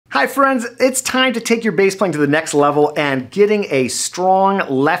Hi friends, it's time to take your bass playing to the next level, and getting a strong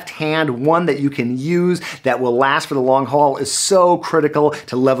left hand, one that you can use that will last for the long haul, is so critical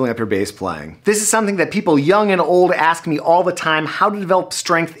to leveling up your bass playing. This is something that people young and old ask me all the time, how to develop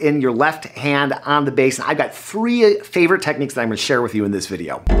strength in your left hand on the bass. And I've got 3 favorite techniques that I'm going to share with you in this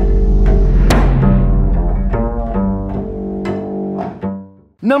video.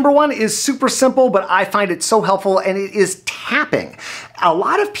 Number 1 is super simple, but I find it so helpful, and it is tapping. A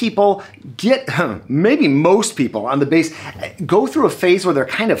lot of people get, maybe most people on the bass, go through a phase where they're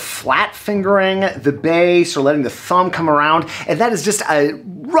kind of flat fingering the bass or letting the thumb come around, and that is just a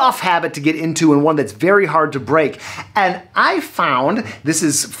rough habit to get into and one that's very hard to break. And I found, this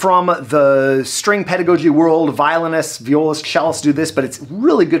is from the string pedagogy world, violinists, violists, cellists do this, but it's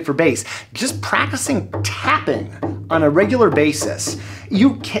really good for bass. Just practicing tapping on a regular basis.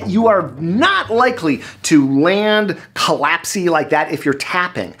 You are not likely to land collapsy like that if you're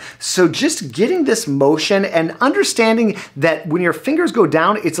tapping. So just getting this motion and understanding that when your fingers go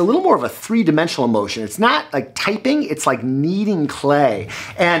down, it's a little more of a 3-dimensional motion. It's not like typing, it's like kneading clay.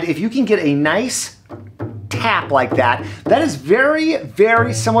 And if you can get a nice tap like that, that is very,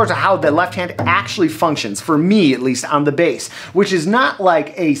 very similar to how the left hand actually functions, for me at least, on the bass, which is not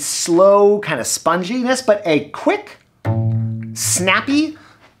like a slow kind of sponginess, but a quick, snappy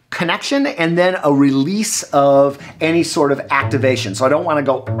connection and then a release of any sort of activation. So I don't want to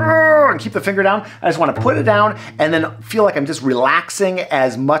go and keep the finger down. I just want to put it down and then feel like I'm just relaxing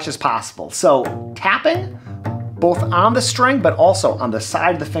as much as possible. So tapping, both on the string, but also on the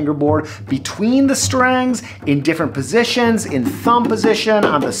side of the fingerboard, between the strings, in different positions, in thumb position,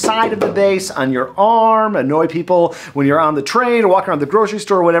 on the side of the bass, on your arm, annoy people when you're on the train or walking around the grocery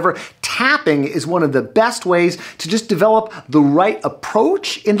store or whatever. Tapping is one of the best ways to just develop the right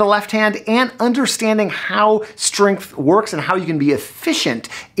approach in the left hand and understanding how strength works and how you can be efficient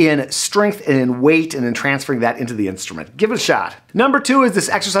in strength and in weight and in transferring that into the instrument. Give it a shot. Number 2 is this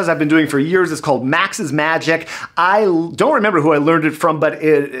exercise I've been doing for years. It's called Max's Magic. I don't remember who I learned it from, but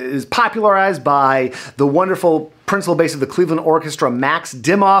it is popularized by the wonderful principal bass of the Cleveland Orchestra, Max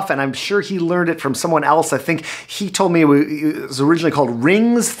Dimmoff, and I'm sure he learned it from someone else. I think he told me it was originally called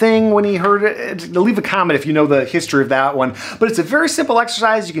Rings Thing when he heard it. Leave a comment if you know the history of that one. But it's a very simple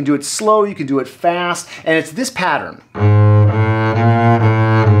exercise. You can do it slow, you can do it fast, and it's this pattern.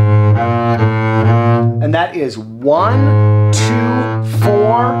 And that is 1, 2,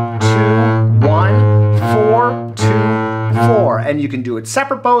 4, 2, 1, 4, 2, 4. And you can do it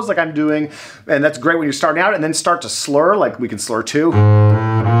separate bows like I'm doing, and that's great when you're starting out, and then start to slur, like we can slur 2.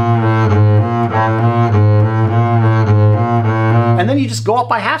 And then you just go up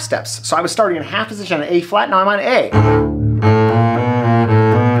by half steps. So I was starting in half position on A flat, now I'm on A.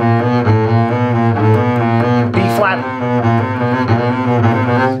 B flat.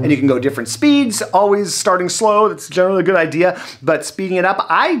 And you can go different speeds, always starting slow. That's generally a good idea, but speeding it up.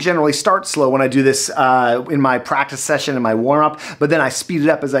 I generally start slow when I do this in my practice session and my warm-up, but then I speed it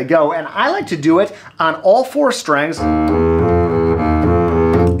up as I go. And I like to do it on all 4 strings.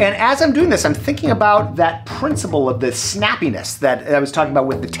 And as I'm doing this, I'm thinking about that principle of the snappiness that I was talking about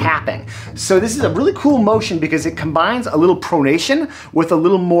with the tapping. So this is a really cool motion because it combines a little pronation with a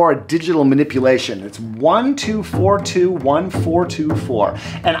little more digital manipulation. It's 1, 2, 4, 2, 1, 4, 2, 4.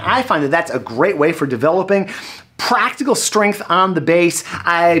 And I find that that's a great way for developing practical strength on the bass.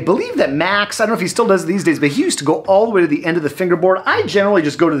 I believe that Max, I don't know if he still does it these days, but he used to go all the way to the end of the fingerboard. I generally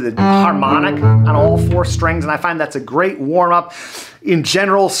just go to the harmonic on all 4 strings, and I find that's a great warm-up in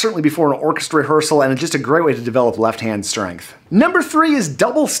general, certainly before an orchestra rehearsal, and it's just a great way to develop left-hand strength. Number 3 is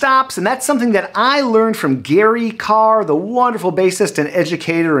double stops, and that's something that I learned from Gary Carr, the wonderful bassist and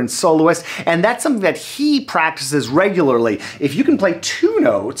educator and soloist, and that's something that he practices regularly. If you can play 2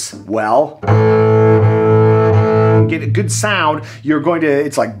 notes, well, get a good sound, you're going to,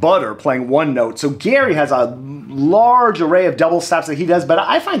 it's like butter playing 1 note. So Gary has a large array of double stops that he does, but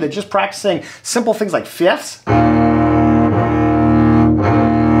I find that just practicing simple things like fifths and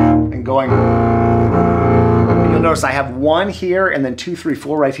going, you'll notice I have 1 here and then 2, 3,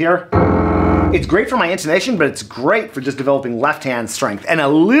 4 right here. It's great for my intonation, but it's great for just developing left-hand strength. And a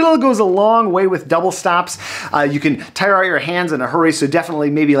little goes a long way with double stops. You can tire out your hands in a hurry, so definitely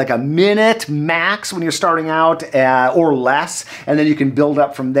maybe like a minute max when you're starting out or less, and then you can build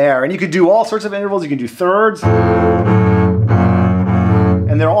up from there. And you can do all sorts of intervals. You can do thirds. And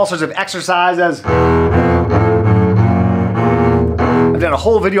there are all sorts of exercises. I've done a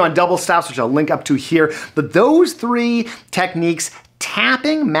whole video on double stops, which I'll link up to here. But those 3 techniques,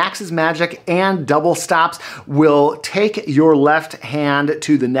 tapping, Max's Magic, and double stops, will take your left hand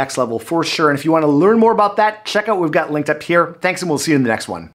to the next level for sure. And if you want to learn more about that, check out what we've got linked up here. Thanks, and we'll see you in the next one.